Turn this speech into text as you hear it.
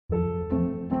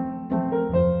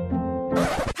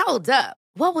Hold up.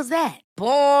 What was that?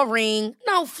 Boring.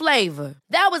 No flavor.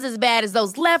 That was as bad as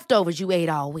those leftovers you ate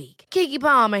all week. Keke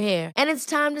Palmer here. And it's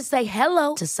time to say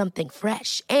hello to something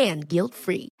fresh and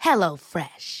guilt-free. Hello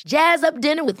Fresh. Jazz up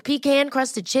dinner with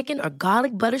pecan-crusted chicken or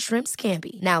garlic butter shrimp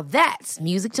scampi. Now that's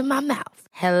music to my mouth.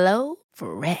 Hello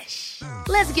Fresh.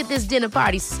 Let's get this dinner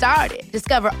party started.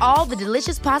 Discover all the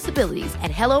delicious possibilities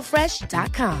at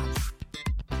hellofresh.com.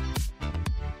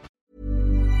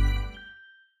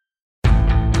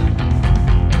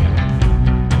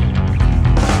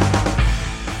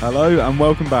 Hello and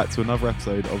welcome back to another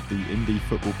episode of the Indie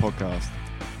Football Podcast.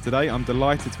 Today I'm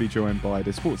delighted to be joined by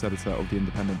the sports editor of The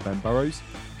Independent, Ben Burrows,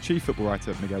 chief football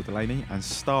writer Miguel Delaney and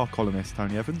star columnist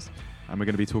Tony Evans. And we're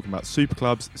going to be talking about super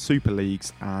clubs, super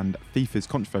leagues and FIFA's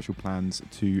controversial plans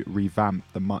to revamp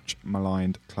the much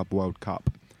maligned Club World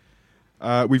Cup.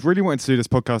 We've really wanted to do this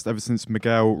podcast ever since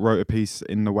Miguel wrote a piece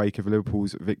in the wake of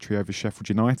Liverpool's victory over Sheffield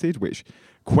United, which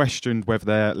questioned whether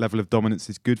their level of dominance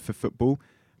is good for football.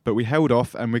 But we held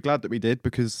off, and we're glad that we did,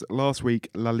 because last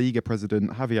week La Liga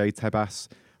president Javier Tebas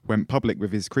went public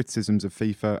with his criticisms of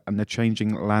FIFA and the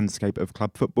changing landscape of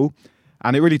club football.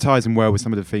 And it really ties in well with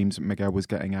some of the themes Miguel was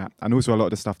getting at, and also a lot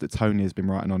of the stuff that Tony has been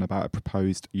writing on about a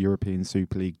proposed European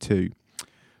Super League 2.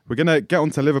 We're going to get on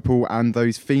to Liverpool and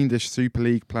those fiendish Super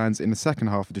League plans in the second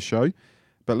half of the show.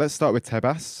 But let's start with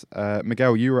Tebas.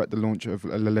 Miguel, you were at the launch of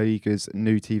La Liga's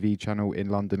new TV channel in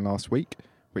London last week,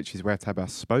 which is where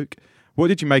Tebas spoke. What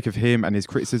did you make of him and his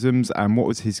criticisms, and what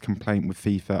was his complaint with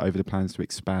FIFA over the plans to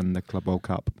expand the Club World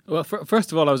Cup? Well,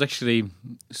 first of all, I was actually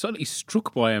slightly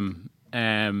struck by him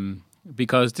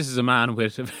because this is a man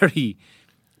with a very,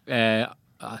 I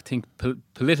think,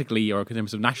 politically or in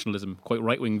terms of nationalism, quite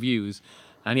right-wing views.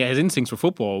 And yeah, his instincts for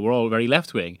football were all very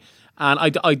left-wing. And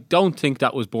I don't think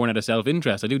that was born out of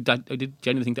self-interest. I did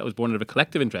genuinely think that was born out of a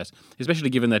collective interest, especially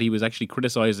given that he was actually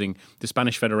criticising the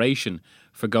Spanish Federation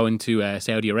for going to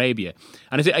Saudi Arabia.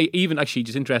 And it's even actually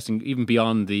just interesting, even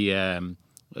beyond the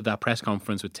that press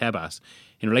conference with Tebas,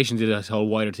 in relation to this whole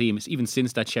wider team, even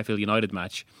since that Sheffield United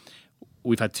match,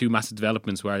 we've had two massive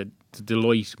developments where the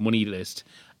Deloitte money list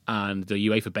and the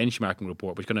UEFA benchmarking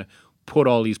report, which are going to put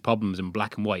all these problems in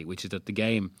black and white, which is that the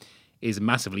game is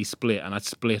massively split, and that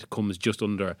split comes just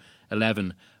under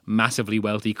 11 massively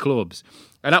wealthy clubs.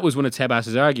 And that was one of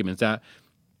Tebas' arguments, that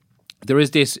there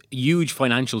is this huge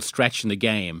financial stretch in the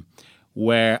game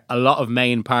where a lot of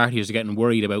main parties are getting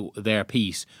worried about their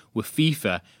piece with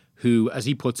FIFA, who, as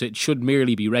he puts it, should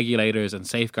merely be regulators and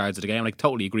safeguards of the game. I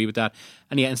totally agree with that.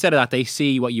 And yet, instead of that, they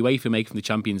see what UEFA make from the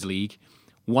Champions League,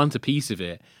 want a piece of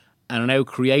it, and are now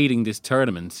creating this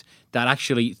tournament that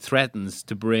actually threatens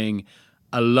to bring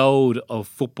a load of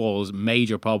football's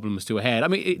major problems to a head. I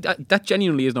mean, that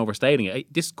genuinely isn't overstating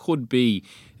it. This could be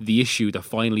the issue that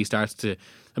finally starts to...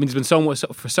 I mean, there's been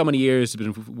for so many years,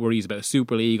 there's been worries about a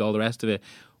Super League, all the rest of it.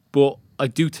 But I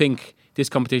do think this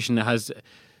competition has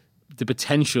the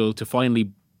potential to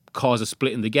finally cause a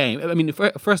split in the game. I mean,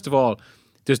 first of all,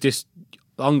 there's this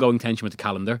ongoing tension with the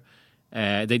calendar.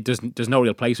 There's no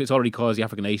real place. It's already caused the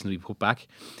African nations to be put back.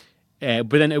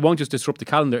 But then it won't just disrupt the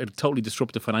calendar, it'll totally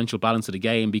disrupt the financial balance of the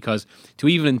game, because to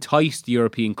even entice the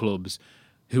European clubs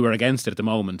who are against it at the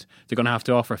moment, they're going to have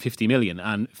to offer 50 million.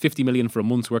 And 50 million for a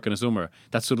month's work in a summer,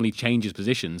 that suddenly changes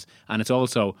positions. And it's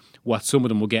also what some of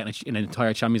them will get in an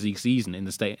entire Champions League season in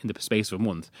the space of a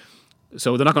month.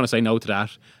 So they're not going to say no to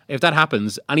that. If that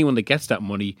happens, anyone that gets that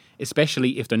money,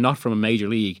 especially if they're not from a major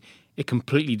league, it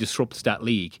completely disrupts that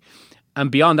league.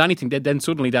 And beyond anything, then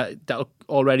suddenly that'll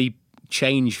already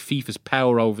change FIFA's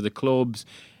power over the clubs.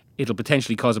 It'll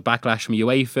potentially cause a backlash from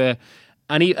UEFA.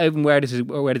 And even where this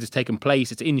is taking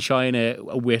place, it's in China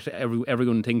with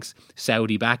everyone thinks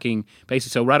Saudi backing. Basically,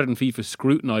 so rather than FIFA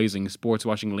scrutinising sports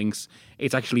washing links,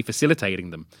 it's actually facilitating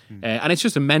them. And it's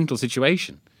just a mental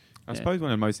situation. I suppose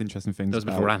one of the most interesting things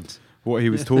about what he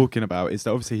was talking about is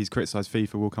that obviously he's criticised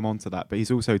FIFA, we'll come on to that, but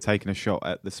he's also taken a shot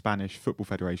at the Spanish Football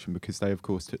Federation, because they, of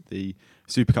course, took the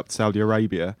Super Cup to Saudi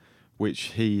Arabia,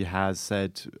 which he has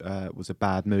said was a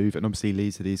bad move, and obviously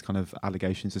leads to these kind of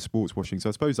allegations of sports washing. So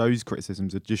I suppose those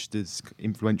criticisms are just as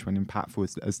influential and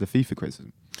impactful as the FIFA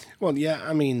criticism. Well, yeah,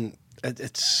 I mean,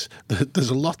 there's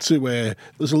a lot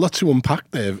to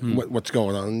unpack there. What's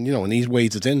going on, and he's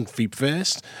waded in feet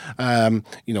first. In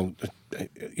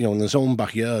his own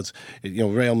backyard,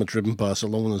 Real Madrid and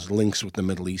Barcelona's links with the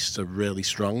Middle East are really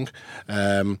strong.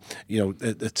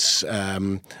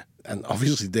 And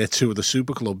obviously they're two of the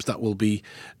super clubs that will be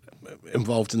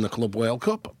involved in the Club World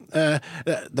Cup.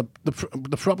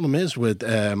 The problem is with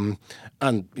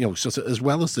sort of, as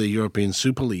well as the European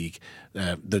Super League,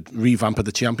 the revamp of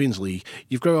the Champions League,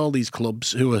 you've got all these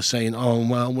clubs who are saying, "Oh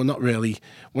well, we're not really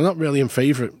in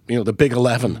favour." The Big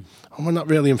 11, and we're not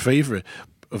really in favour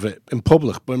of it in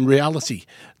public, but in reality,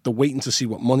 they're waiting to see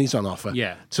what money's on offer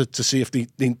to see if they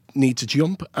need to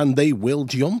jump, and they will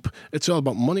jump. It's all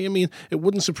about money. I mean, it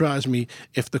wouldn't surprise me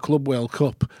if the Club World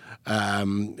Cup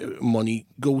money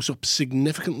goes up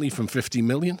significantly from 50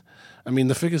 million. I mean,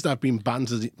 the figures that have been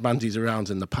bandied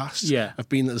around in the past have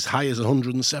been as high as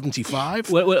 175.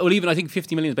 Well, even I think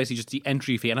 50 million is basically just the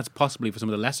entry fee, and that's possibly for some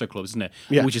of the lesser clubs, isn't it?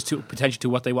 Yeah. Which is potentially to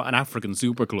what they want, an African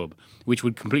super club, which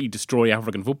would completely destroy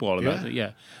African football.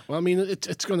 Well, I mean,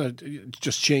 it's going to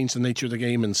just change the nature of the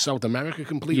game in South America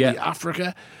completely.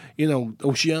 Africa,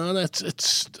 Oceania,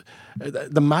 it's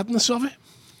the madness of it.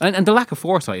 And the lack of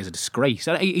foresight is a disgrace.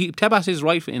 And Tebas is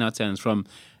right in that sense from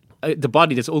the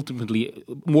body that's ultimately,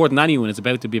 more than anyone, is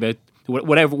about to be about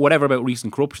whatever about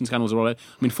recent corruption scandals. I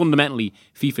mean, fundamentally,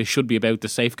 FIFA should be about the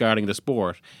safeguarding of the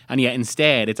sport. And yet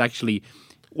instead, it's actually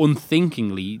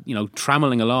unthinkingly,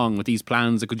 trammeling along with these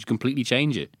plans that could completely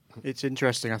change it. It's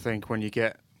interesting, I think, when you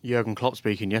get Jurgen Klopp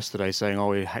speaking yesterday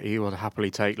saying, he will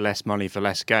happily take less money for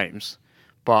less games.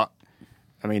 But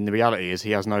I mean, the reality is he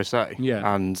has no say.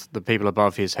 Yeah. And the people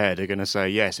above his head are going to say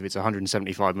yes. If it's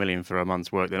 175 million for a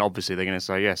month's work, then obviously they're going to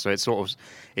say yes. So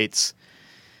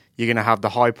you're going to have the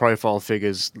high-profile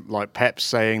figures like Pep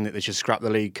saying that they should scrap the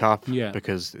League Cup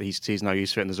because he's no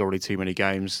use for it and there's already too many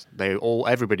games.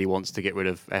 Everybody wants to get rid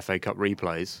of FA Cup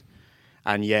replays,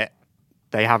 and yet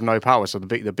they have no power. So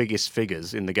the biggest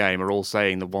figures in the game are all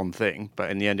saying the one thing, but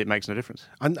in the end it makes no difference.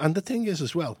 And the thing is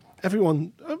as well,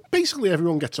 basically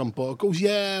everyone gets on board, goes,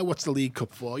 what's the League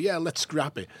Cup for? Yeah, let's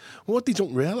scrap it. What they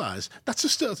don't realise, that's the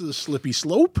start of the slippy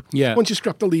slope. Yeah. Once you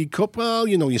scrap the League Cup, well,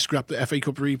 you scrap the FA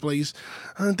Cup replays,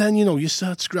 and then, you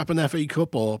start scrapping FA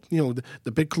Cup, or,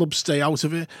 the big clubs stay out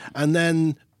of it, and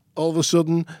then all of a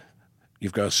sudden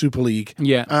you've got a Super League,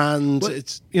 and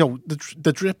it's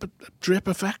the drip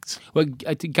effect. Well,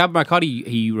 I think Gab Marcotti,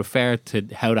 he referred to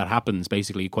how that happens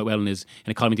basically quite well in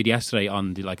a column he did yesterday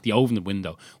on the oven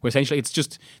window, where essentially it's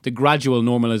just the gradual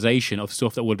normalisation of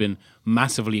stuff that would have been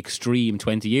massively extreme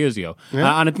 20 years ago.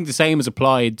 Yeah. And I think the same is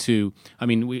applied to, I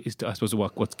suppose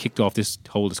what's kicked off this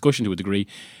whole discussion to a degree,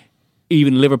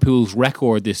 even Liverpool's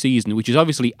record this season, which is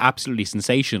obviously absolutely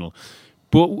sensational.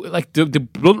 But the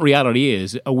blunt reality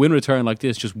is, a win return like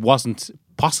this just wasn't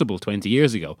possible 20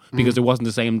 years ago because there wasn't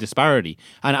the same disparity.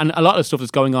 And a lot of stuff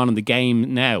that's going on in the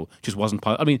game now just wasn't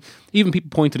possible. I mean, even people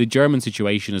point to the German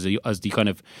situation as the kind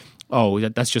of,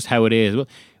 that's just how it is. Well,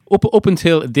 up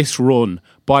until this run,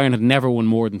 Bayern had never won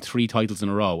more than 3 titles in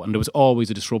a row, and there was always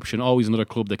a disruption, always another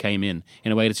club that came in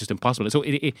a way that's just impossible. So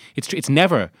it's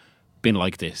never been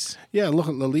like this. Yeah, look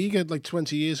at La Liga,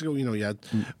 20 years ago, you had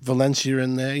Valencia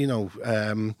in there,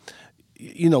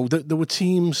 there were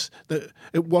teams that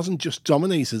it wasn't just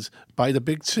dominated by the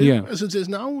big two as it is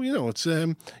now. It's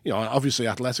obviously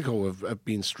Atletico have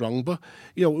been strong, but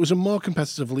it was a more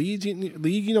competitive league.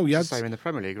 You had same in the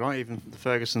Premier League, right? Even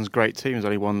Ferguson's great teams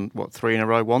only won 3 in a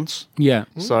row once. Yeah.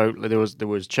 So there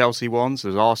was Chelsea once,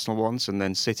 there was Arsenal once, and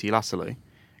then City latterly.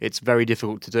 It's very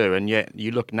difficult to do, and yet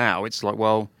you look now, it's like,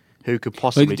 well, who could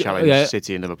possibly challenge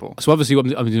City and Liverpool? So obviously I'm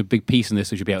doing a big piece on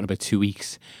this, which will be out in about 2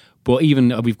 weeks. But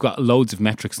even we've got loads of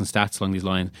metrics and stats along these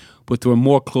lines. But there were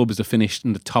more clubs that finished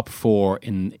in the top 4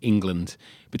 in England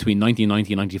between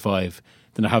 1990 and 95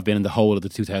 than there have been in the whole of the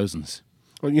 2000s.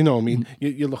 Well, you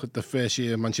look at the first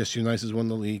year Manchester United won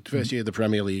the league, first year the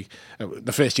Premier League,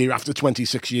 the first year after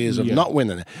 26 years of not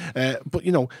winning it. But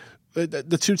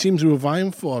the two teams who were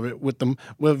vying for it with them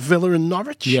were Villa and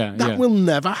Norwich. That will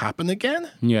never happen again.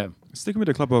 Yeah. Sticking with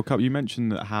the Club World Cup, you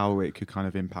mentioned how it could kind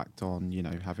of impact on,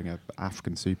 having an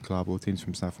African super club or teams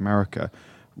from South America.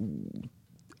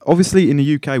 Obviously, in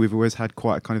the UK, we've always had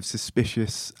quite a kind of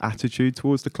suspicious attitude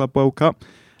towards the Club World Cup.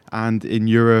 And in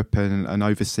Europe and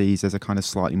overseas, there's a kind of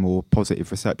slightly more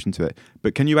positive reception to it.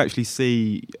 But can you actually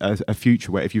see a future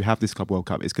where if you have this Club World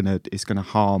Cup, it's gonna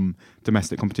harm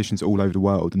domestic competitions all over the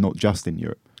world and not just in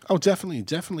Europe? Oh,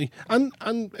 definitely.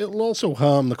 And it'll also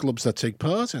harm the clubs that take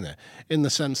part in it, in the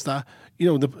sense that,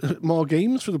 the more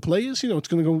games for the players, it's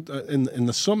going to go in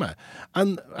the summer.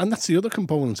 And that's the other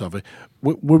component of it.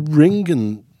 We're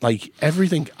wringing,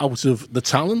 everything out of the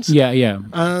talent. Yeah.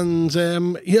 And,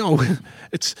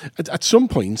 it's at some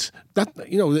point that,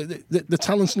 the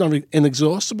talent's not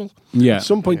inexhaustible. Yeah. At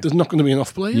some point, there's not going to be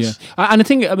enough players. Yeah. And I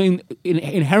think,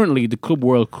 inherently, the Club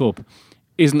World Cup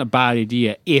isn't a bad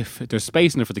idea if there's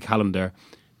space in it for the calendar.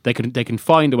 they can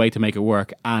find a way to make it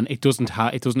work, and it doesn't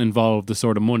involve the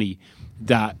sort of money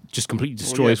that just completely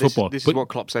destroys football. This is what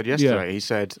Klopp said yesterday. Yeah. He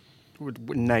said,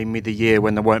 name me the year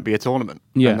when there won't be a tournament.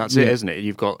 Yeah, and that's it, isn't it?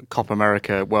 You've got Copa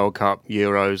America, World Cup,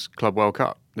 Euros, Club World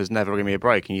Cup. There's never going to be a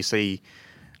break. And you see,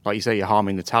 like you say, you're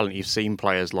harming the talent. You've seen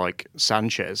players like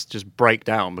Sanchez just break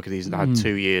down because he's had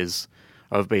 2 years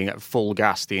of being at full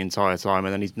gas the entire time,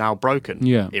 and then he's now broken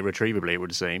irretrievably, it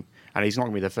would seem. And he's not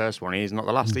going to be the first one. He's not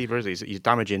the last either, is he? He's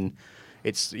damaging.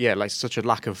 It's like such a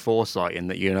lack of foresight in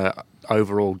that you're going to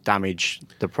overall damage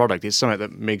the product. It's something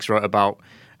that Miggs wrote about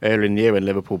earlier in the year when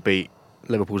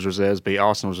Liverpool's reserves beat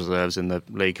Arsenal's reserves in the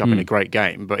League Cup in a great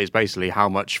game. But it's basically how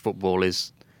much football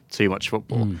is too much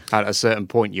football. At a certain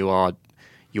point, you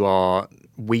are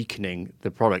weakening the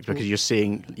product because you're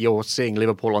seeing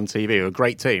Liverpool on TV, who are a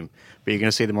great team, but you're going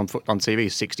to see them on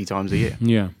TV 60 times a year.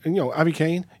 Yeah, and Harry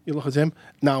Kane, you look at him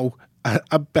now.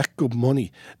 I bet good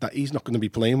money that he's not going to be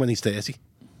playing when he's 30. Do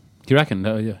you reckon?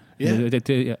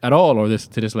 At all, or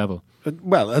to this level?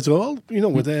 Well, at all.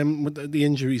 With the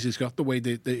injuries he's got, the way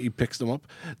that he picks them up,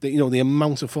 the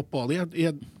amount of football he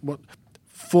had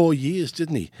 4 years,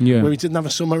 didn't he? Yeah. Where he didn't have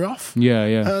a summer off. Yeah,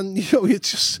 yeah. And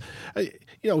it's just.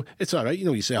 It's all right.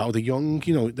 You say, they're young.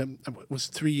 Was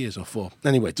 3 years or 4?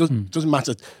 Anyway, it doesn't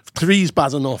matter. 3's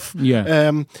bad enough.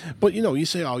 Yeah. But you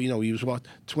say, he was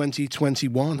 20,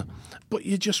 21, but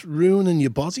you're just ruining your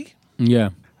body. Yeah.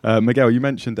 Miguel, you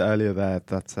mentioned earlier there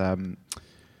that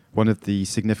one of the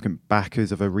significant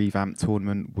backers of a revamped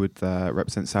tournament would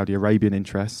represent Saudi Arabian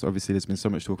interests. Obviously, there's been so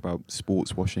much talk about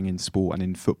sports washing in sport and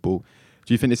in football.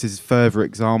 Do you think this is a further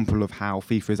example of how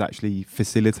FIFA is actually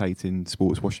facilitating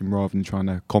sports washing rather than trying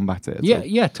to combat it?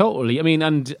 Yeah, totally. I mean,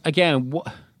 and again,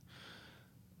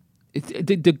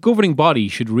 the governing body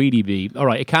should really be all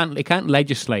right. It can't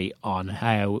legislate on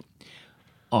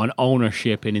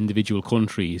ownership in individual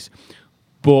countries,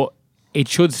 but it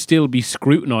should still be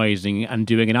scrutinising and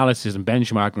doing analysis and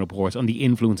benchmarking reports on the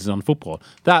influences on football.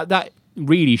 That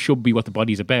really should be what the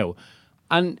body's about.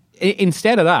 And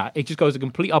instead of that, it just goes the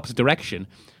complete opposite direction,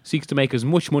 seeks to make as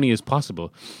much money as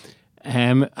possible,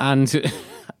 and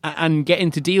get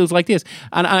into deals like this.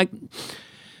 And I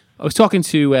was talking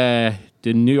to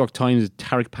the New York Times'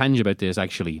 Tariq Panja about this,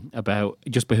 actually, about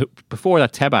just before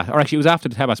that Tebas, or actually it was after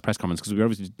the Tebas press conference, because we were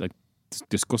obviously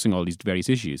discussing all these various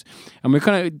issues. And we're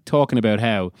kind of talking about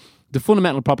how the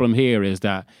fundamental problem here is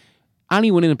that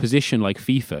anyone in a position like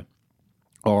FIFA,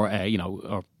 or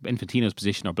Infantino's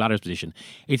position or Blatter's position,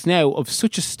 it's now of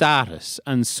such a status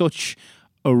and such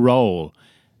a role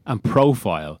and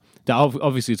profile that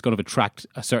obviously it's going to attract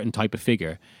a certain type of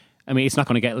figure. I mean, it's not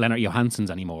going to get Lennart Johanssons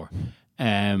anymore.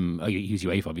 He's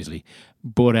UEFA, obviously,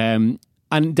 but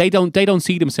and they don't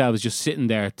see themselves just sitting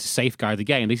there to safeguard the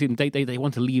game. They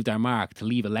want to leave their mark, to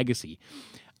leave a legacy.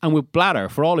 And with Blatter,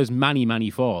 for all his many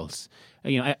faults,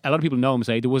 a lot of people know him,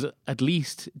 say there was at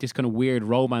least this kind of weird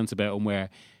romance about him where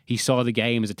he saw the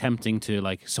game as attempting to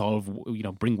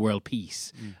bring world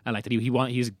peace, and like that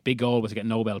his big goal was to get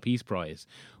Nobel Peace Prize.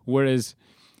 Whereas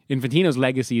Infantino's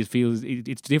legacy feels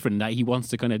it's different, that he wants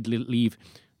to kind of leave.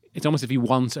 It's almost if he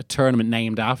wants a tournament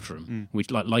named after him, which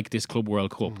like this Club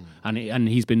World Cup, and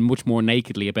he's been much more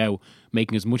nakedly about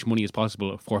making as much money as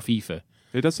possible for FIFA.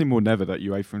 It does seem more than ever that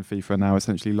UEFA and FIFA are now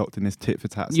essentially locked in this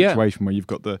tit-for-tat situation where you've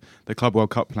got the Club World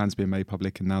Cup plans being made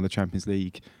public, and now the Champions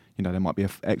League, there might be an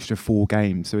extra 4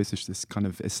 games. So it's just this kind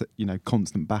of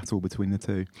constant battle between the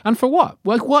two. And for what?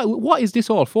 Like, what is this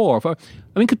all for?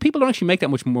 Because people don't actually make that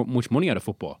much money out of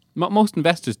football. Most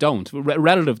investors don't,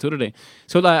 relative to other things.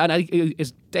 So,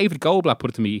 as David Goldblatt put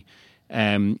it to me,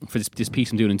 for this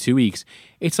piece I'm doing in 2 weeks,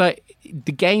 it's like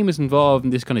the game is involved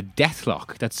in this kind of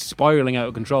deathlock that's spiraling out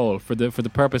of control for the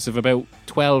purpose of about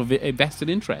 12 vested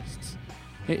interests.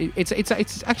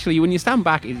 It's actually, when you stand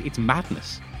back, it's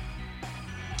madness.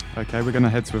 Okay, we're going to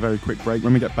head to a very quick break.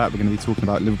 When we get back, we're going to be talking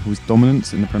about Liverpool's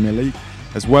dominance in the Premier League,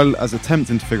 as well as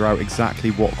attempting to figure out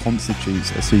exactly what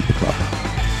constitutes a super club.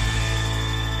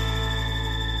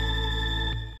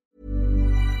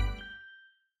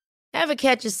 Ever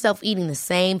catch yourself eating the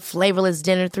same flavorless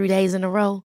dinner 3 days in a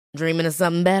row? Dreaming of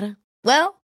something better?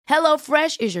 Well,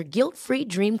 HelloFresh is your guilt-free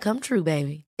dream come true,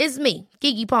 baby. It's me,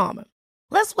 Keke Palmer.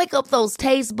 Let's wake up those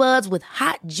taste buds with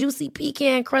hot, juicy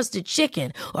pecan-crusted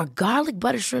chicken or garlic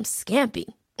butter shrimp scampi.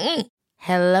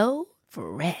 Hello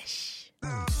Fresh.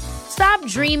 Stop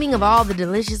dreaming of all the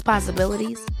delicious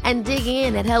possibilities and dig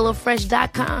in at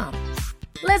HelloFresh.com.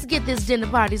 Let's get this dinner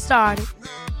party started.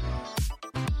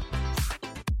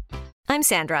 I'm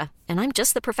Sandra, and I'm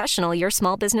just the professional your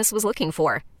small business was looking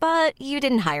for. But you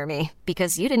didn't hire me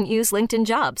because you didn't use LinkedIn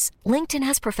Jobs. LinkedIn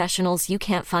has professionals you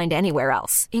can't find anywhere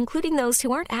else, including those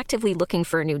who aren't actively looking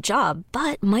for a new job,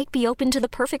 but might be open to the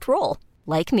perfect role,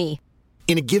 like me.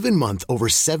 In a given month, over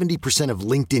 70% of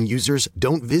LinkedIn users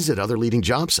don't visit other leading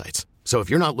job sites. So if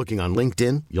you're not looking on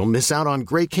LinkedIn, you'll miss out on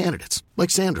great candidates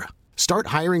like Sandra. Start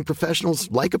hiring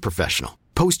professionals like a professional.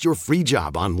 Post your free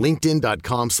job on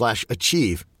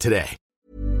linkedin.com/achieve today.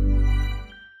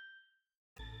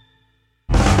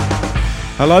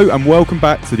 Hello and welcome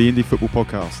back to the Indie Football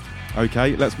Podcast.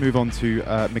 Okay, let's move on to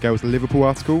Miguel's Liverpool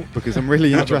article because I'm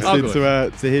really interested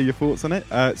to hear your thoughts on it.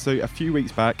 So a few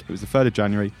weeks back, it was the 3rd of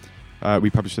January, we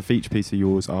published a feature piece of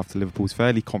yours after Liverpool's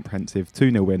fairly comprehensive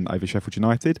 2-0 win over Sheffield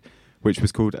United, which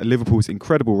was called Liverpool's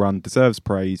incredible run deserves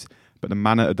praise, but the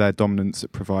manner of their dominance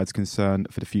provides concern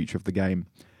for the future of the game.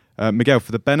 Miguel,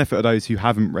 for the benefit of those who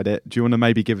haven't read it, do you want to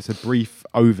maybe give us a brief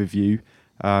overview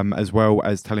as well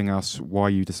as telling us why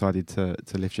you decided to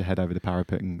lift your head over the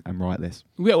parapet and write this?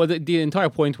 Yeah, well, the entire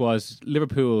point was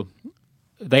Liverpool,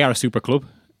 they are a super club.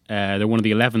 They're one of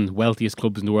the 11 wealthiest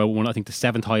clubs in the world, I think the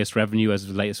 7th highest revenue as of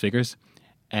the latest figures.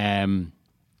 And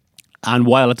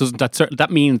while it doesn't, that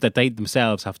means that they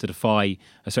themselves have to defy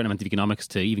a certain amount of economics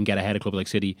to even get ahead of clubs like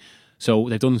City. So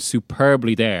they've done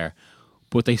superbly there,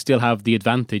 but they still have the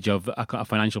advantage of a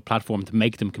financial platform to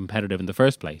make them competitive in the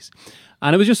first place.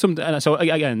 And it was just something. So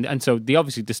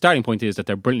obviously the starting point is that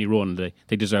they're brilliantly run.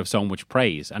 They deserve so much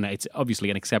praise, and it's obviously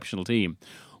an exceptional team.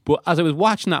 But as I was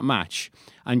watching that match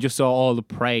and just saw all the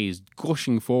praise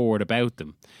gushing forward about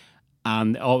them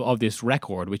and of this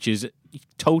record, which is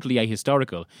totally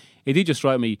ahistorical, it did just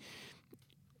strike me,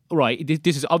 right,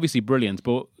 this is obviously brilliant,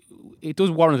 but it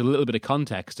does warrant a little bit of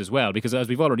context as well, because as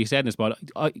we've already said in this pod,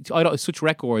 such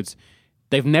records,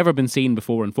 they've never been seen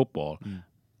before in football.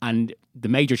 And the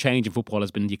major change in football has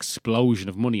been the explosion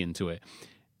of money into it.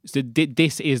 So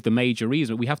this is the major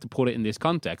reason. We have to put it in this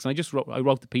context. And I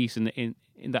wrote the piece in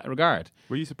that regard.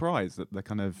 Were you surprised at the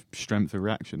kind of strength of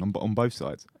reaction on both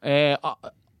sides?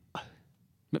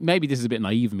 Maybe this is a bit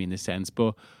naive of me in this sense,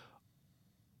 but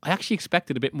I actually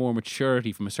expected a bit more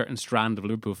maturity from a certain strand of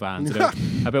Liverpool fans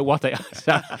about what they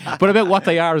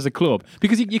are as a club.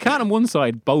 Because you can't on one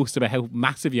side boast about how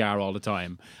massive you are all the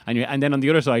time, and then on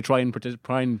the other side try and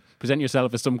present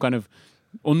yourself as some kind of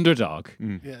underdog.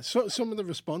 Yeah. So some of the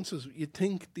responses, you'd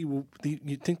think they were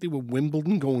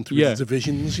Wimbledon going through the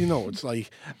divisions. It's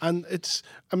like, and it's.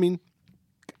 I mean,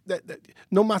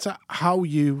 no matter how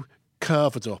you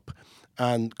curve it up,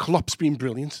 and Klopp's been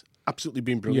brilliant. Absolutely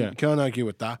been brilliant. You can't argue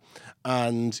with that.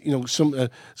 And some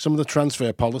of the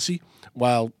transfer policy,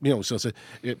 while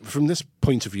from this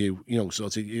point of view, you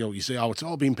say, oh, it's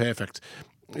all been perfect.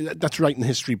 That's writing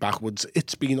history backwards.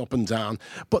 It's been up and down.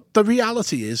 But the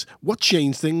reality is, what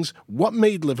changed things, what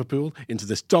made Liverpool into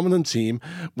this dominant team,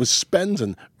 was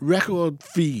spending record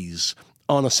fees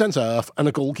on a centre-half and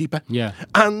a goalkeeper. Yeah.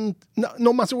 And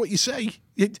no matter what you say,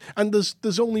 and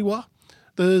there's only what?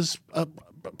 There's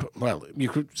you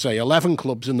could say 11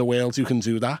 clubs in the world who can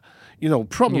do that.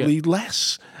 Probably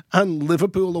less. And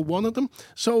Liverpool are one of them.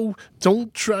 So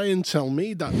don't try and tell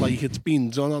me that it's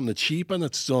been done on the cheap and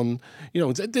it's done.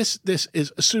 This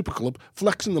is a super club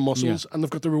flexing the muscles and they've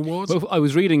got the rewards. Well, I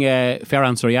was reading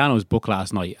Ferran Soriano's book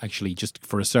last night, actually, just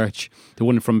for research. The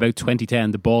one from about 2010,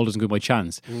 The Ball Doesn't Go By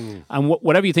Chance. And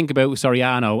whatever you think about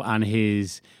Soriano and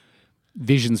his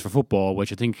visions for football,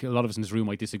 which I think a lot of us in this room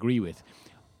might disagree with,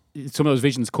 some of those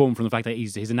visions come from the fact that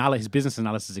his business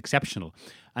analysis is exceptional,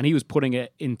 and he was putting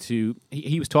it into.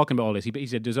 He was talking about all this. He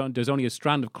said there's only a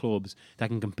strand of clubs that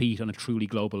can compete on a truly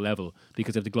global level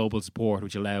because of the global support,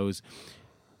 which allows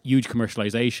huge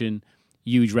commercialization,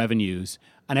 huge revenues,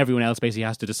 and everyone else basically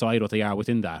has to decide what they are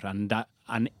within that.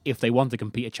 And if they want to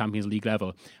compete at Champions League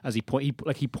level, as he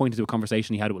pointed to a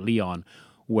conversation he had with Lyon,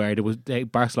 where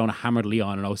Barcelona hammered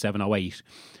Lyon in 07-08.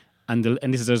 And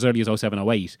this is as early as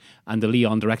 07-08, and the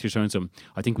Lyon director turns to him,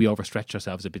 I think we overstretched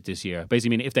ourselves a bit this year.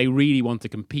 Basically, if they really want to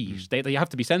compete, they have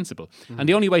to be sensible. And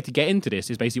the only way to get into this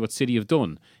is basically what City have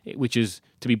done, which is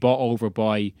to be bought over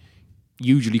by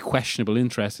hugely questionable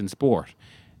interests in sport.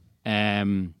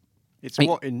 It's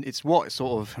what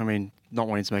sort of, not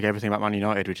wanting to make everything about Man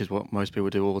United, which is what most people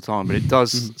do all the time, but it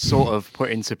does sort of put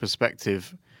into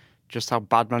perspective just how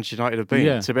bad Manchester United have been.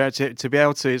 Yeah. To be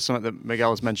able to, something that Miguel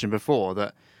has mentioned before,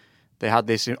 that they had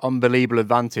this unbelievable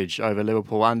advantage over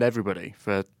Liverpool and everybody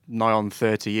for nigh on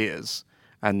 30 years.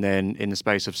 And then in the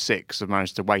space of 6 have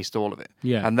managed to waste all of it.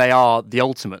 Yeah. And they are the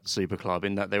ultimate super club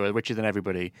in that they were richer than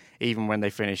everybody. Even when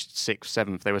they finished 6th,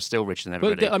 7th, they were still richer than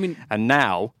everybody. And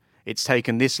now it's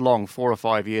taken this long, 4 or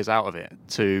 5 years out of it,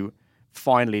 to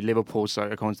finally Liverpool, so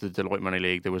according to the Deloitte Money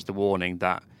League, there was the warning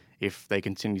that if they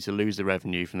continue to lose the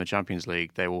revenue from the Champions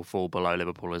League, they will fall below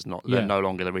Liverpool as they're no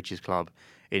longer the richest club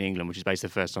in England, which is basically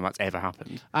the first time that's ever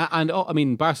happened. And I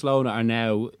mean, Barcelona are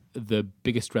now the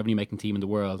biggest revenue-making team in the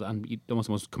world and almost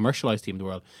the most commercialised team in the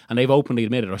world. And they've openly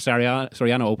admitted, or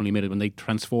Soriano openly admitted when they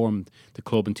transformed the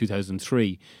club in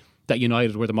 2003, that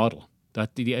United were the model.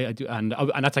 And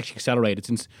that's actually accelerated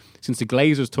since the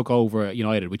Glazers took over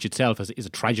United, which itself is a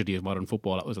tragedy of modern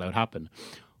football that was allowed to happen.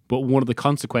 But one of the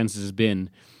consequences has been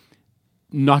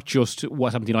not just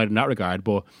what's happened to United in that regard,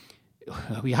 but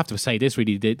we have to say this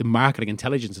really, the marketing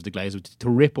intelligence of the Glazers to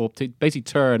rip up, to basically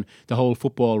turn the whole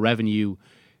football revenue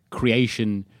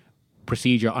creation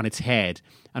procedure on its head,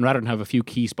 and rather than have a few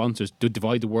key sponsors to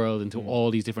divide the world into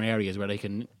all these different areas where they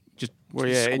can just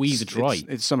squeeze it dry.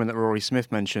 It's something that Rory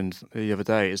Smith mentioned the other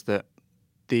day, is that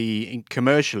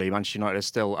commercially Manchester United is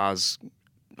still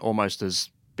almost as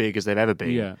big as they've ever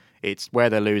been. Yeah. It's where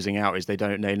they're losing out is they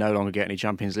no longer get any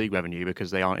Champions League revenue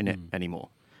because they aren't in it anymore,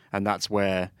 and that's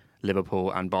where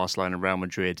Liverpool and Barcelona and Real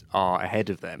Madrid are ahead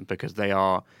of them, because they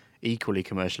are equally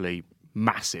commercially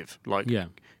massive,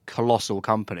 colossal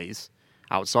companies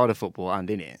outside of football and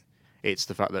in it. It's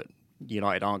the fact that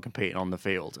United aren't competing on the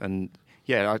field. And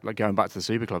going back to the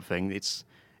Super Club thing, it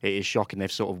is shocking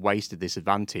they've sort of wasted this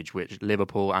advantage which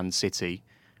Liverpool and City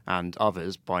and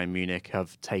others, Bayern Munich,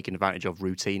 have taken advantage of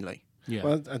routinely. Yeah.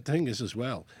 Well, the thing is as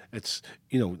well, it's,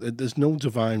 there's no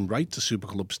divine right to Super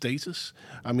Club status.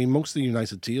 I mean, most of the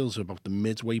United deals are about the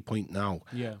midway point now.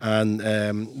 Yeah. And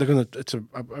it's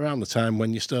around the time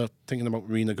when you start thinking about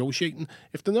renegotiating.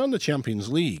 If they're not in the Champions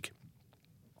League,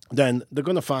 then they're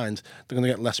going to find they're going to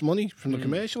get less money from the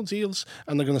commercial deals,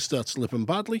 and they're going to start slipping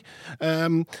badly.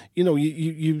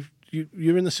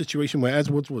 You're in a situation where Ed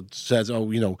Woodward says,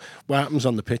 what happens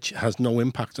on the pitch has no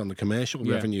impact on the commercial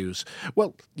revenues.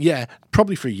 Well,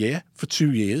 probably for a year, for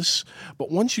 2 years.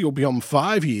 But once you go beyond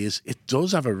 5 years, it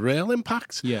does have a real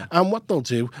impact. Yeah. And what they'll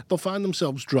do, they'll find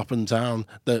themselves dropping down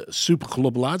the Super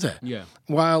Club ladder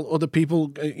while other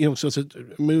people, sort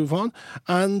of move on.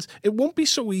 And it won't be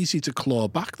so easy to claw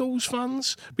back those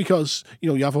fans, because,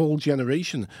 you have a whole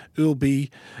generation who'll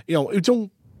be, who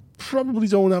probably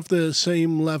don't have the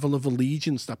same level of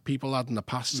allegiance that people had in the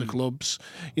past to clubs.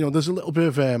 There's a little bit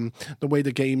of the way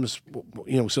the game's,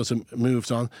 sort of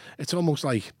moved on. It's almost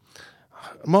like,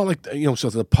 more like, sort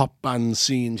of the pop band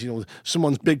scenes.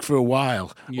 Someone's big for a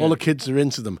while. All the kids are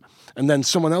into them. And then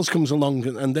someone else comes along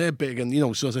and they're big, and,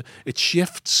 sort of it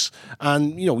shifts,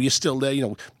 and, you're still there,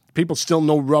 People still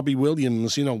know Robbie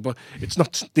Williams, but it's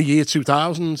not the year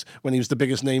 2000 when he was the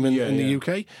biggest name in the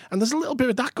UK. And there's a little bit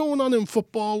of that going on in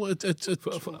football.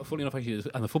 Funny enough, actually,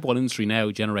 and the football industry now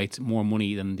generates more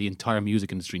money than the entire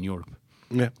music industry in Europe.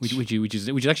 Yeah, which is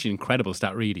actually an incredible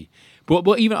stat, really.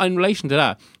 But even in relation to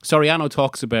that, Soriano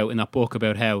talks about in that book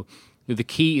about how the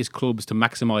key is clubs to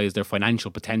maximise their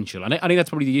financial potential, and I think that's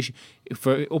probably the issue.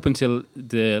 For up until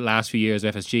the last few years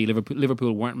of FSG,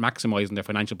 Liverpool weren't maximising their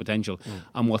financial potential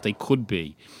and what they could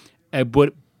be.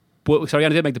 But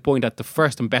Soriano did make the point that the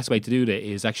first and best way to do that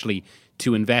is actually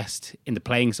to invest in the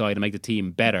playing side and make the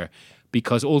team better,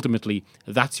 because ultimately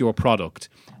that's your product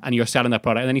and you're selling that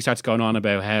product. And then he starts going on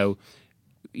about how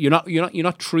you're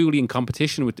not truly in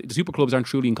competition with the super clubs. Aren't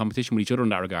truly in competition with each other in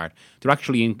that regard. They're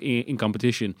actually in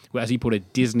competition with, as he put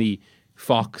it, Disney,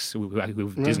 Fox, who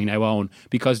Disney now own,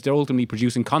 because they're ultimately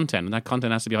producing content, and that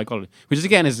content has to be high quality. Which is,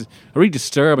 again, is a really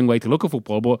disturbing way to look at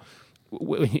football. But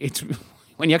it's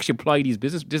when you actually apply these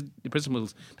business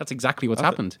principles, that's exactly what's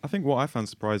happened. I think what I found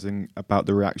surprising about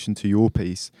the reaction to your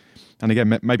piece, and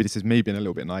again, maybe this is me being a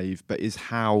little bit naive, but is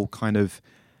how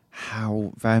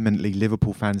vehemently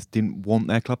Liverpool fans didn't want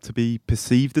their club to be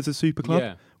perceived as a super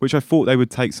club, which I thought they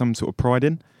would take some sort of pride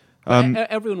in.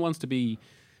 Everyone wants to be,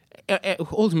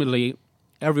 ultimately,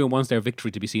 everyone wants their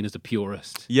victory to be seen as the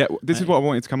purest. Yeah, this is what I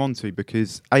wanted to come on to,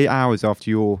 because 8 hours after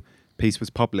your piece was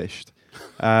published,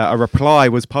 a reply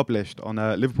was published on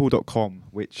Liverpool.com,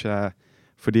 which,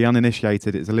 for the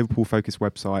uninitiated, is a Liverpool-focused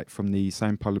website from the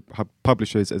same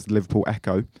publishers as the Liverpool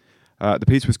Echo. The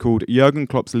piece was called "Jurgen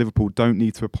Klopp's Liverpool Don't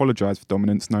Need to Apologise for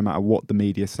Dominance No Matter What the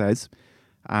Media Says."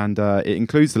 And it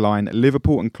includes the line,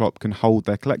 "Liverpool and Klopp can hold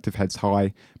their collective heads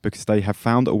high because they have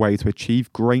found a way to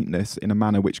achieve greatness in a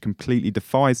manner which completely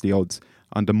defies the odds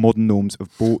under modern norms of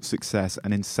bought success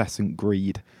and incessant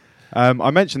greed."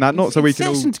 I mentioned that not so we can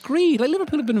all... Incessant greed. Like,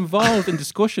 Liverpool have been involved in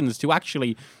discussions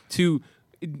to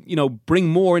bring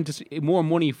more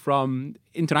money from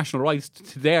international rights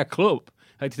to their club.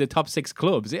 To the top 6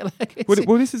 clubs.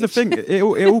 Well, this is the thing. It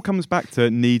all comes back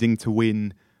to needing to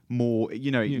win more,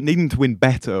 needing to win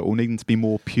better or needing to be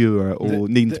more pure or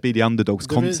needing to be the underdogs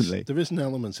constantly. There is an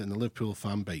element in the Liverpool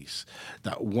fan base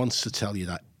that wants to tell you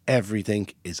that everything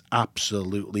is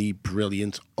absolutely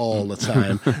brilliant all the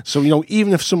time. So,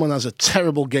 even if someone has a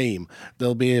terrible game,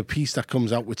 there'll be a piece that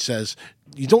comes out which says,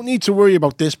 you don't need to worry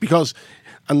about this because,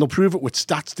 and they'll prove it with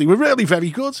stats, they were really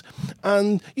very good.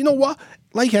 And you know what?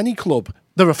 Like any club,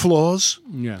 there are flaws,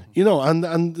 and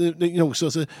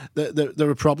so there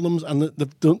are problems, and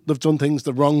they've done things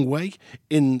the wrong way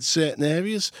in certain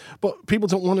areas, but people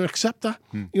don't want to accept that.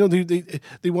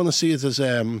 They want to see it as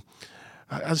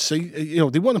I say,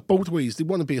 they want it both ways. They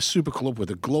want to be a super club with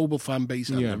a global fan base,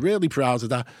 and they're really proud of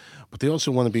that. But they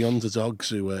also want to be underdogs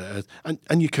who,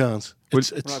 and you can't.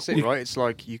 That's it, right? It's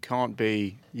like you can't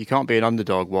be an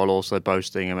underdog while also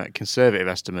boasting a conservative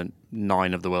estimate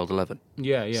 9 of the world 11.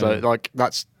 Yeah. So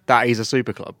that is a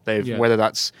super club.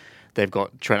 Whether they've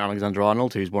got Trent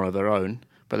Alexander-Arnold, who's one of their own,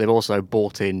 but they've also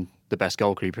bought in the best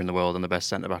goalkeeper in the world and the best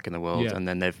centre back in the world, and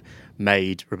then they've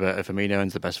made Roberto Firmino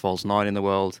into the best false 9 in the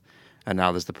world. And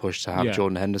now there's the push to have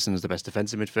Jordan Henderson as the best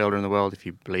defensive midfielder in the world, if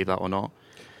you believe that or not.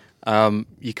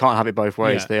 You can't have it both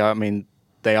ways. Yeah.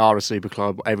 They are a super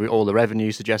club. All the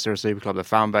revenue suggests they're a super club. The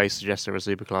fan base suggests they're a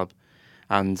super club,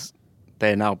 and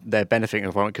they're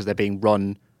benefiting from it because they're being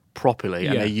run properly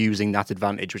and they're using that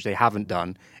advantage, which they haven't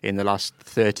done in the last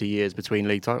 30 years between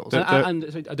league titles. And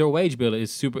their wage bill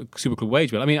is super club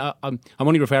wage bill. I mean, I'm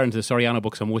only referring to the Soriano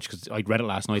book so much because I read it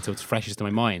last night, so it's freshest in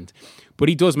my mind. But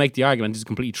he does make the argument, this is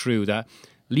completely true, that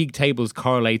league tables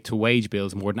correlate to wage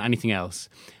bills more than anything else.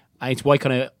 And it's why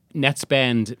kind of net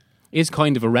spend is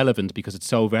kind of irrelevant because it's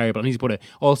so variable. And he's put it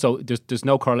also. There's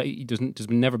no correlation. There's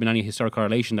never been any historic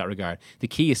correlation in that regard. The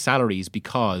key is salaries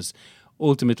because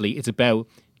ultimately it's about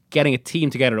getting a team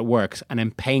together that works and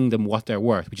then paying them what they're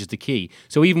worth, which is the key.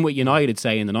 So even with United,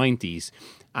 say, in the 90s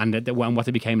and what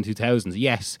they became in the 2000s,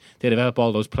 yes, they developed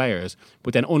all those players,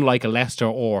 but then unlike a Leicester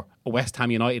or a West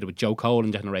Ham United with Joe Cole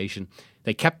and generation,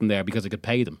 they kept them there because they could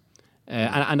pay them.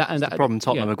 And the problem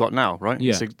Tottenham have got now, right?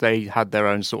 Yeah. So they had their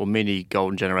own sort of mini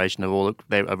golden generation of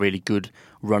a really good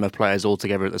run of players all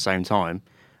together at the same time,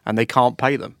 and they can't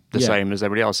pay them the same as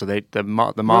everybody else. So the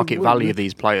market value of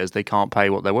these players, they can't pay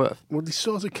what they're worth. Well, they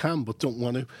sort of can, but don't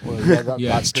want to. Well,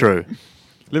 that's true.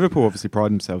 Liverpool obviously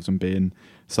pride themselves on being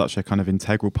such a kind of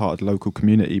integral part of the local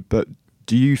community, but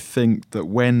do you think that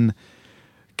when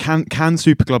Can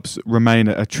super clubs remain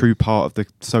a true part of the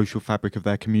social fabric of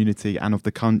their community and of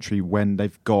the country when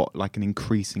they've got like an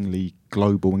increasingly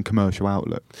global and commercial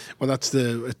outlook? Well, it's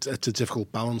a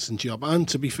difficult balancing job. And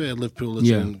to be fair, Liverpool are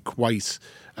doing quite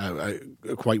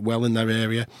well in their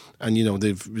area, and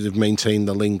they've maintained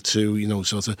the link to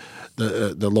sort of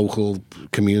the local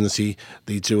community.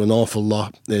 They do an awful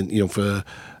lot, for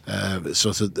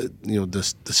sort of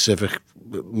the civic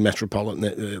metropolitan,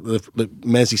 the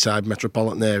Merseyside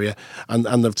metropolitan area, and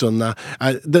they've done that.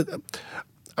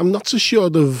 I'm not so sure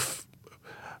they've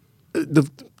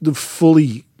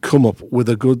fully come up with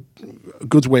a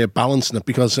good way of balancing it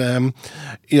because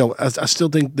I still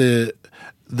think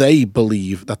they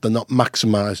believe that they're not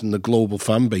maximising the global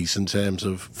fan base in terms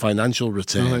of financial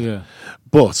return.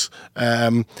 But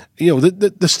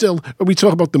they're still. We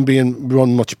talk about them being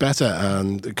run much better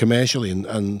and commercially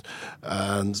and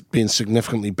being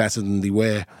significantly better than they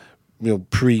were,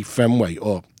 pre-Fenway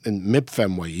or in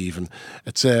mid-Fenway even.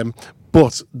 It's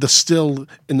but they're still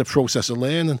in the process of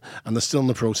learning and they're still in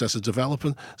the process of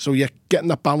developing. So getting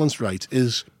that balance right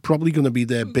is probably going to be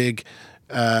their big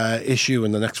issue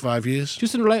in the next 5 years.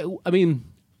 Just in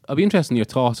I'll be interested in your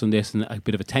thoughts on this and a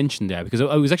bit of a tension there, because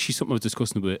I was actually something I was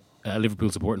discussing with a Liverpool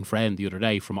supporting friend the other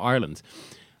day from Ireland,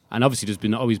 and obviously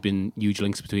there's always been huge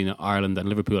links between Ireland and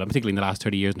Liverpool, and particularly in the last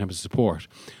 30 years in terms of support.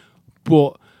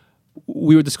 But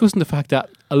we were discussing the fact that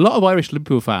a lot of Irish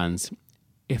Liverpool fans,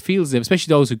 it feels as if,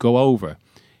 especially those who go over,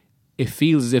 it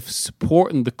feels as if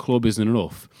supporting the club isn't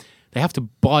enough. They have to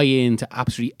buy into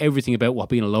absolutely everything about what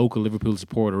being a local Liverpool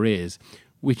supporter is,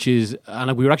 which is,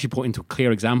 and we were actually putting into a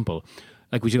clear example,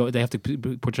 like they have to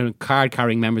put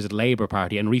card-carrying members of the Labour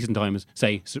Party, and in recent times,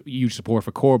 say, huge support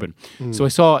for Corbyn. So I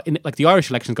saw, the Irish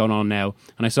elections going on now,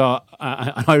 and I saw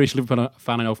an Irish Liverpool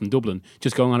fan I know from Dublin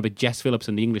just going on about Jess Phillips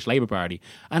and the English Labour Party,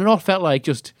 and it all felt like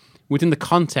just within the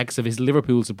context of his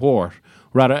Liverpool support,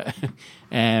 rather,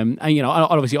 and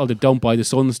obviously all the don't buy the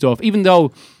Sun stuff, even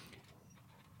though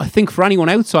I think for anyone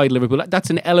outside Liverpool, that's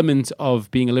an element of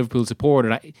being a Liverpool supporter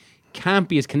that can't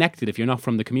be as connected if you're not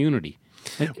from the community.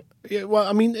 Yeah, well,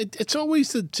 I mean, it's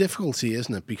always the difficulty,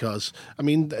 isn't it? Because, I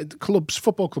mean,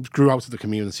 football clubs grew out of the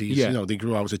communities. Yeah. You know, they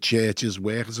grew out of churches,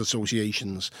 workers'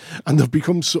 associations, and they've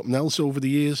become something else over the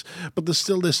years. But there's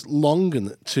still this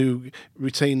longing to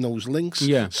retain those links.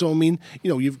 Yeah. So, I mean,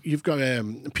 you know, you've got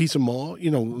Peter Moore,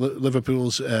 you know,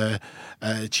 Liverpool's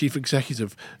chief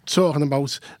executive, talking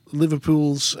about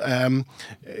Liverpool's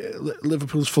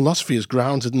philosophy is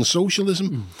grounded in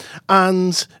socialism,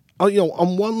 and. You know,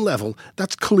 on one level,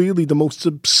 that's clearly the most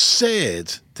absurd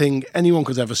thing anyone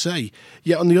could ever say.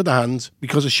 Yet, on the other hand,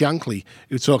 because of Shankly,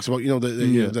 who talks about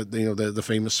the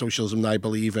famous socialism that I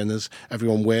believe in is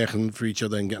everyone working for each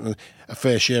other and getting a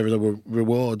fair share of the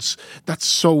rewards. That's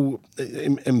so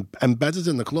embedded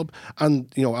in the club,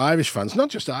 and you know, Irish fans, not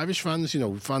just Irish fans, you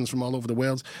know, fans from all over the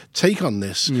world, take on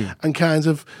this and kind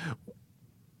of.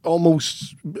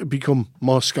 Almost become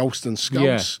more Scouse than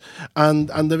Scouse. And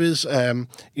there is,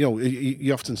 you know,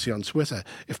 you often see on Twitter,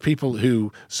 if people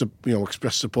who, you know,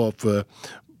 express support for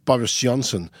Boris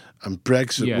Johnson and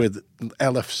Brexit with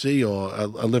LFC or a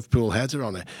Liverpool header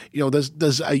on it, you know,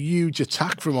 there's a huge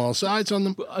attack from all sides on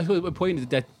them. But I suppose my point is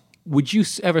that would you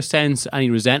ever sense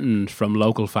any resentment from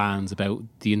local fans about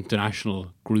the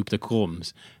international group that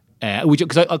comes?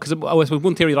 Because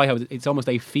one theory that I have, it's almost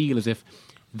they feel as if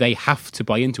they have to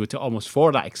buy into it to almost for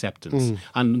that acceptance.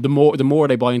 And the more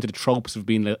they buy into the tropes of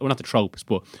being, well, not the tropes,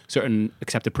 but certain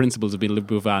accepted principles of being a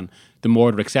Liverpool fan, the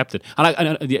more they're accepted. And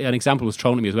an example was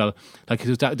thrown at me as well. Like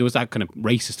there was that kind of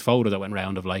racist photo that went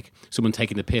round of like someone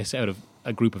taking the piss out of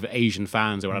a group of Asian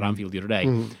fans that were at Anfield the other day.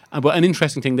 But an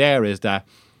interesting thing there is that,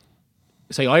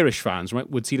 say, Irish fans, right,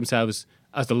 would see themselves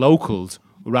as the locals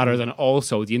rather than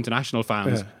also the international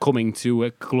fans coming to a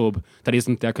club that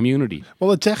isn't their community. Well,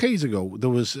 a decade ago,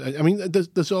 there was, I mean,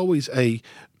 there's always a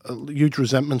huge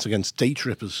resentment against day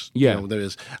trippers. Yeah. You know, there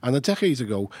is. And a decade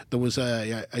ago, there was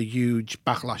a huge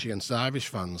backlash against Irish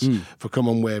fans for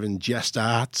coming wearing jest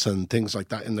arts and things like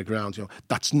that in the ground. You know,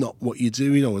 that's not what you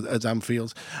do, you know, at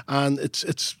Anfield. And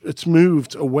it's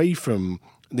moved away from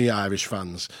the Irish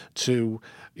fans to,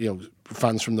 you know,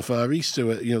 fans from the Far East,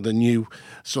 to you know, the new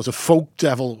sort of folk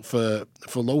devil for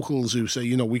locals who say,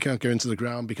 you know, we can't go into the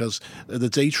ground because the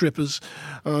day trippers.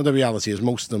 The reality is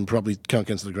most of them probably can't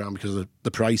get into the ground because of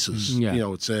the prices. You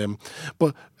know, it's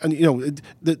but and you know,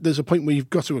 there's a point where you've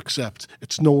got to accept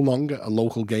it's no longer a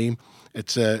local game.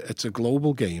 It's a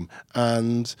global game,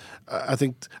 and I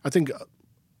think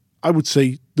I would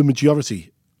say the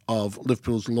majority of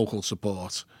Liverpool's local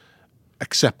support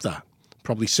accept that.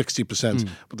 Probably 60%,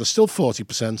 but there's still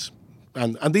 40%.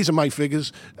 And these are my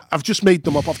figures. I've just made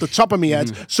them up off the top of my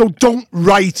head, so don't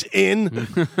write in.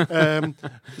 But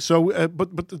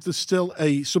there's still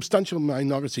a substantial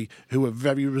minority who are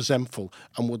very resentful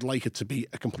and would like it to be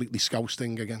a completely Scouse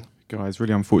thing again. Guys,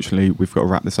 really unfortunately, we've got to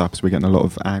wrap this up, so we're getting a lot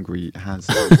of angry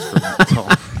has-beens from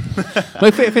Tom.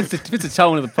 Well, if it's the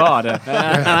tone of the pod.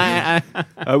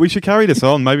 We should carry this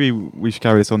on. Maybe we should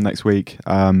carry this on next week.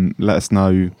 Let us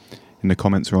know in the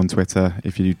comments or on Twitter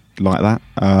if you like that.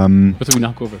 What do we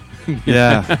knock over?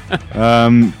 Yeah.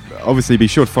 Obviously, be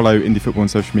sure to follow Indie Football on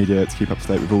social media to keep up to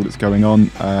date with all that's going on.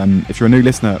 If you're a new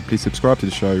listener, please subscribe to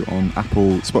the show on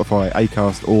Apple, Spotify,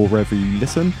 Acast, or wherever you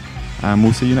listen. And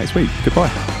we'll see you next week.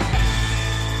 Goodbye.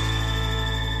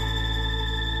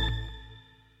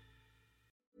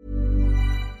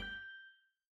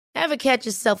 Ever catch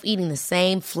yourself eating the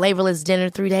same flavorless dinner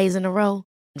 3 days in a row?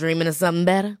 Dreaming of something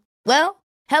better? Well,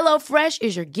 HelloFresh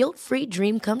is your guilt-free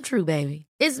dream come true, baby.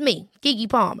 It's me, Keke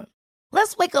Palmer.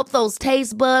 Let's wake up those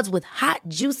taste buds with hot,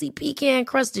 juicy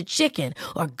pecan-crusted chicken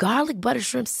or garlic butter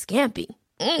shrimp scampi.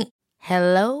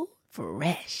 Hello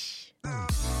Fresh.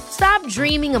 Stop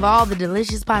dreaming of all the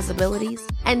delicious possibilities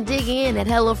and dig in at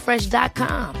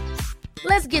HelloFresh.com.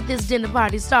 Let's get this dinner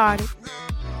party started.